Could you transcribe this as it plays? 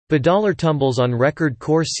$. Tumbles on record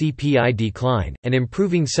core CPI decline, and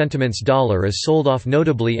improving sentiments. $. Is sold off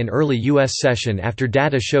notably in early U.S. session after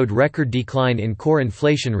data showed record decline in core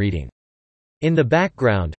inflation reading. In the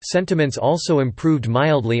background, sentiments also improved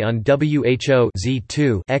mildly on WHO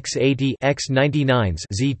Z2 X80 X99s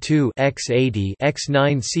Z2 X80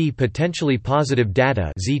 X9C potentially positive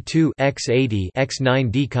data Z2 X80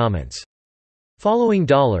 X9D comments. Following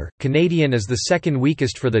dollar, Canadian is the second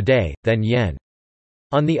weakest for the day, then yen.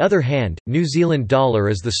 On the other hand, New Zealand dollar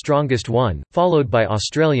is the strongest one, followed by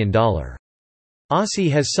Australian dollar.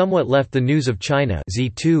 Aussie has somewhat left the news of China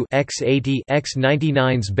Z2 X80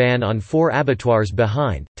 X99's ban on 4 abattoirs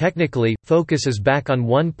behind. Technically, focus is back on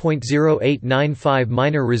 1.0895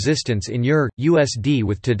 minor resistance in EUR USD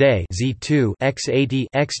with today Z2 X80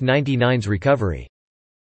 X99's recovery.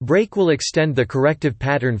 Break will extend the corrective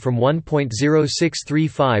pattern from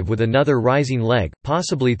 1.0635 with another rising leg,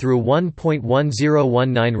 possibly through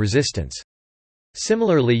 1.1019 resistance.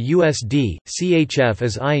 Similarly, USD CHF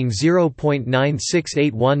is eyeing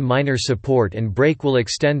 0.9681 minor support and break will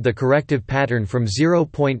extend the corrective pattern from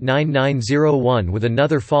 0.9901 with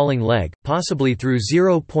another falling leg, possibly through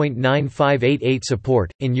 0.9588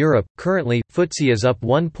 support. In Europe, currently, FTSE is up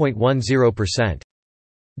 1.10%.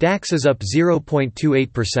 DAX is up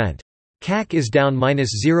 0.28%. CAC is down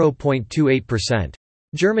 -0.28%.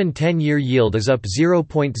 German 10-year yield is up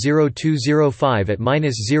 0.0205 at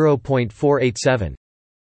 -0.487.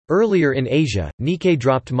 Earlier in Asia, Nikkei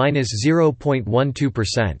dropped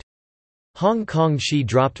 -0.12%. Hong Kong Xi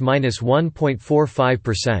dropped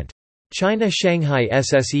 -1.45%. China Shanghai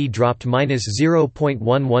SSE dropped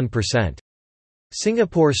 -0.11%.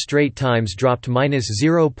 Singapore Straits Times dropped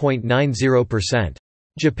 -0.90%.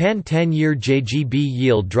 Japan 10-year JGB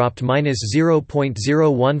yield dropped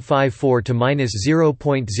 -0.0154 to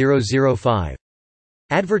 -0.005.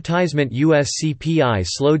 Advertisement US CPI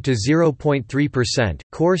slowed to 0.3%,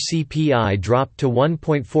 core CPI dropped to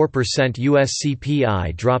 1.4%. US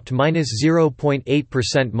CPI dropped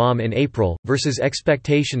 -0.8% MOM in April, versus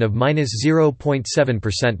expectation of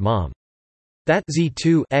 -0.7% MOM. That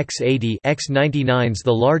Z2 X80 X99's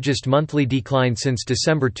the largest monthly decline since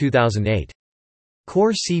December 2008.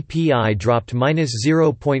 Core CPI dropped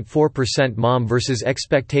 -0.4% MOM versus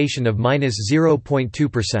expectation of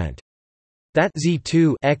 -0.2%. That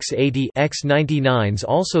Z2 X80 X99's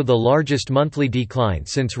also the largest monthly decline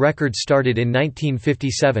since records started in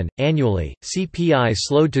 1957. Annually, CPI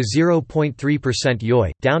slowed to 0.3%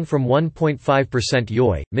 YoY, down from 1.5%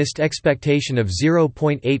 YoY, missed expectation of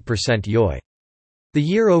 0.8% YoY. The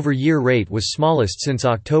year-over-year rate was smallest since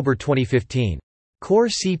October 2015. Core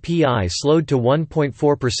CPI slowed to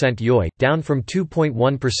 1.4% YoY, down from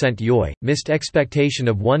 2.1% YoY, missed expectation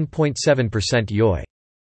of 1.7% YoY.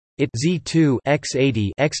 It Z2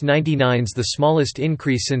 X80 X99's the smallest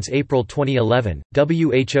increase since April 2011.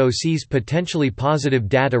 WHO sees potentially positive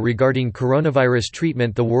data regarding coronavirus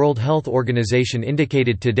treatment. The World Health Organization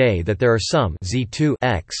indicated today that there are some Z2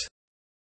 X